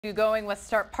Going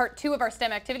with part 2 of our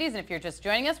STEM activities, and if you're just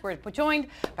joining us, we're joined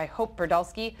by Hope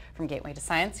Berdalski from Gateway to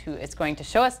Science, who is going to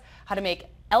show us how to make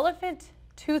elephant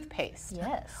toothpaste.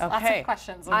 Yes. Okay. Lots of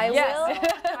questions. I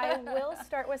will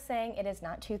start with saying it is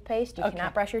not toothpaste. You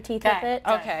cannot brush your teeth with it.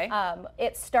 Okay.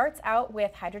 It starts out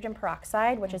with hydrogen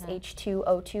peroxide, which is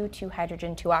H2O2, 2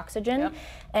 hydrogen, 2 oxygen.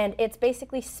 And it's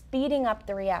basically speeding up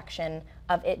the reaction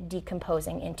of it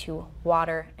decomposing into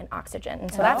water and oxygen. And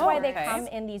so that's why they come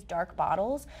in these dark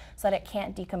bottles, so that it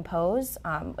can't decompose.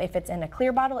 If it's in a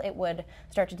clear bottle, it would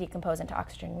start to decompose into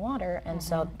oxygen and water, and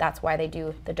so that's why they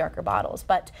do the darker bottles.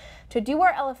 But to do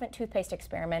our elephant toothpaste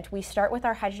experiment, we start with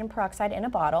our hydrogen peroxide in a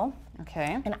bottle.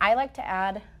 Okay. And I like to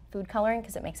add food coloring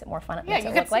because it makes it more fun. It makes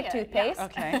it look like toothpaste. Yeah.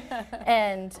 Okay.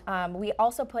 And we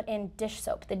also put in dish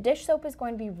soap. The dish soap is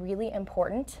going to be really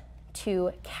important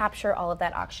to capture all of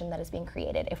that oxygen that is being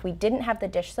created. If we didn't have the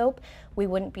dish soap, we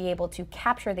wouldn't be able to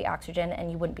capture the oxygen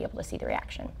and you wouldn't be able to see the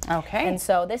reaction. Okay. And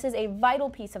so this is a vital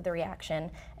piece of the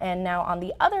reaction. And now on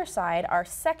the other side, our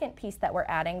second piece that we're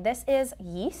adding, this is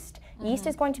yeast. Yeast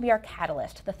is going to be our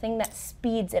catalyst, the thing that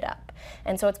speeds it up.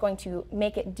 And so it's going to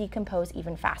make it decompose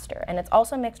even faster. And it's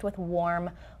also mixed with warm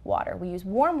water. We use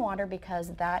warm water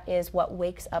because that is what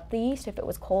wakes up the yeast. If it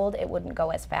was cold, it wouldn't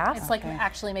go as fast. It's like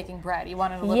actually making bread. You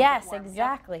want it a little bit warm.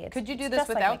 Exactly. Could you do this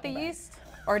without the yeast?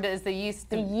 Or does the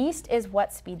yeast... The yeast is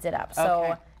what speeds it up.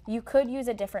 So you could use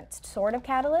a different sort of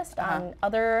catalyst.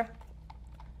 Other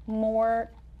more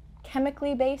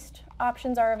chemically based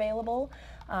options are available.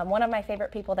 One of my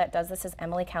favorite people that does this is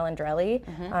Emily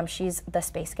Calandrelli. She's the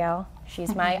space gal.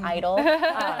 She's my idol.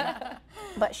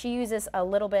 But she uses a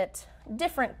little bit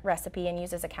different recipe and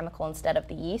uses a chemical instead of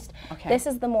the yeast. This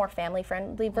is the more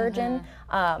family-friendly version.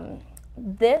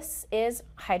 This is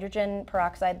hydrogen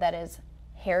peroxide that is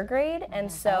hair grade,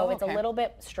 and so it's a little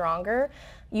bit stronger.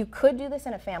 You could do this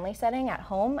in a family setting at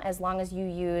home as long as you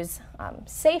use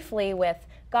safely with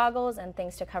goggles and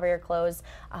things to cover your clothes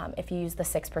if you use the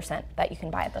 6% that you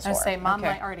can buy at the store. I say, Mom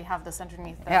might already have this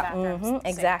underneath the bathroom.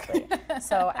 Exactly.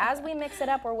 So as we mix it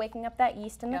up, we're waking up that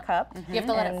yeast in the cup. You have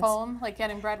to let it foam, like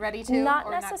getting bread ready too? Not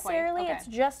or necessarily. Not quite? It's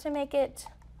just to make it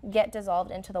get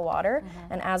dissolved into the water.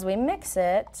 And as we mix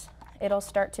it, it'll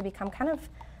start to become kind of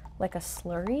like a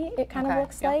slurry, it kind of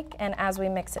looks like. And as we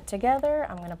mix it together,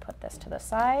 I'm going to put this to the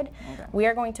side. We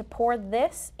are going to pour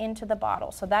this into the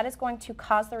bottle. So that is going to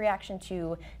cause the reaction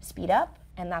to speed up,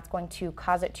 and that's going to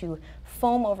cause it to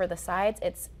foam over the sides.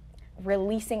 It's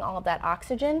releasing all of that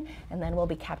oxygen, and then we'll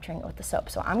be capturing it with the soap.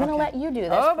 So I'm going to let you do this.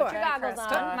 Put your goggles on.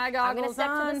 Put my goggles I'm going to step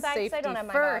to the side because I don't have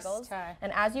my goggles.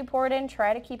 And as you pour it in,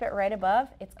 try to keep it right above.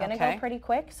 It's going to go pretty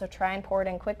quick, so try and pour it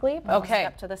in quickly.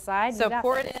 Step to the side. So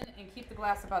pour it in and keep the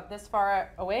glass about this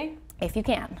far away? If you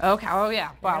can. Okay. Oh,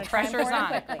 yeah. Wow. Pressure's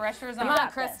on. Pressure's on. Come on,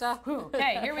 Krista.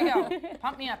 Okay, here we go.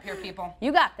 Pump me up here, people.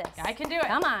 You got this. I can do it.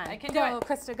 Come on. I can Go, do it.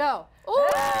 Krista, go. Ooh!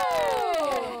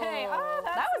 Hey,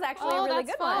 that was actually a really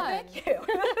good one. Thank you.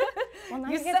 Well, now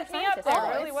You set me up there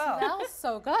really well. It smells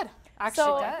so good.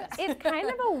 Actually, it's kind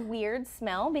of a weird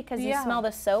smell because you smell the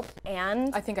soap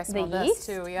and I think I smell the this yeast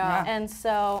too, and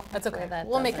so that's okay.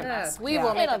 We'll make it a mess. We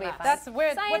will make it a mess. That's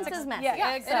where science is messy.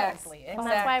 Yeah, exactly. Well,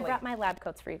 that's why I brought my lab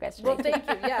coats for you guys today. Well, thank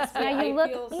you. Yes. Now you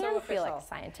look so and feel like a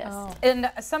scientist.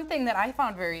 And something that I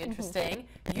found very interesting,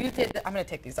 you did, I'm going to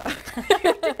take these off.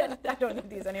 I don't need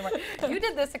these anymore. You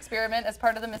did this experiment as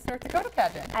part of the Miss North Dakota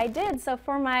pageant. I did. So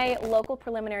for my local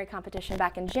preliminary competition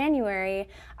back in January,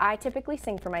 I typically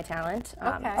sing for my talent.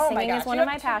 Singing is one of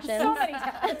my passions. So many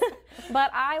talents. But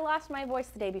I lost my voice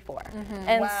the day before.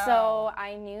 And so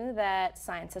I knew that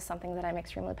science is something that I'm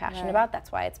extremely passionate about.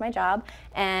 That's why it's my job.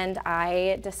 And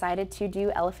I decided to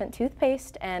do elephant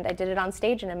toothpaste, and I did it on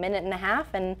stage in a minute and a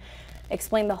half and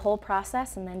explained the whole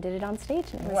process and then did it on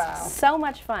stage. And it was so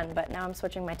much fun, but now I'm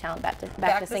switching my talent back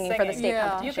to singing for the state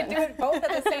competition. You can do it both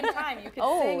at the same time. You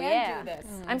can sing and do this.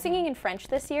 I'm singing in French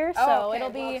this year, so it'll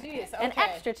be an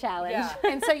extra challenge.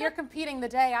 And so you're competing the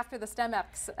day after the STEM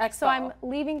Expo. So I'm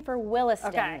leaving for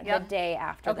Williston the day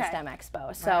after the STEM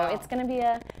Expo. So it's going to be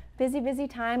a busy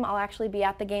time. I'll actually be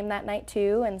at the game that night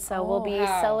too, and so we'll be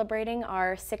celebrating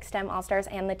our 6 STEM All-Stars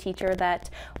and the teacher that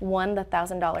won the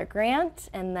 $1,000 grant,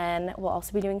 and then we'll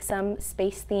also be doing some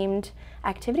space-themed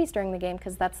activities during the game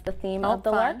because that's the theme of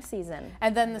the LARC season.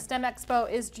 And then the STEM Expo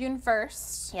is June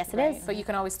 1st. Yes, it is. But you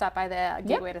can always stop by the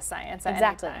Gateway to Science at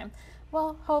any time.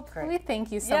 Well, Hope, we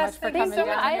thank you so much for coming.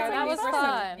 That was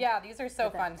fun. Yeah, these are so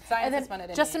fun. Science is fun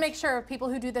at just to make sure, people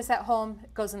who do this at home,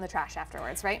 it goes in the trash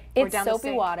afterwards, right? It's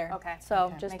soapy water. Okay.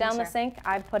 So just down the sink.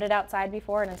 I put it outside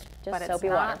before, and it's just soapy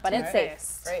water. But it's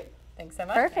safe. Great. Thanks so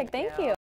much. Perfect. Thank you.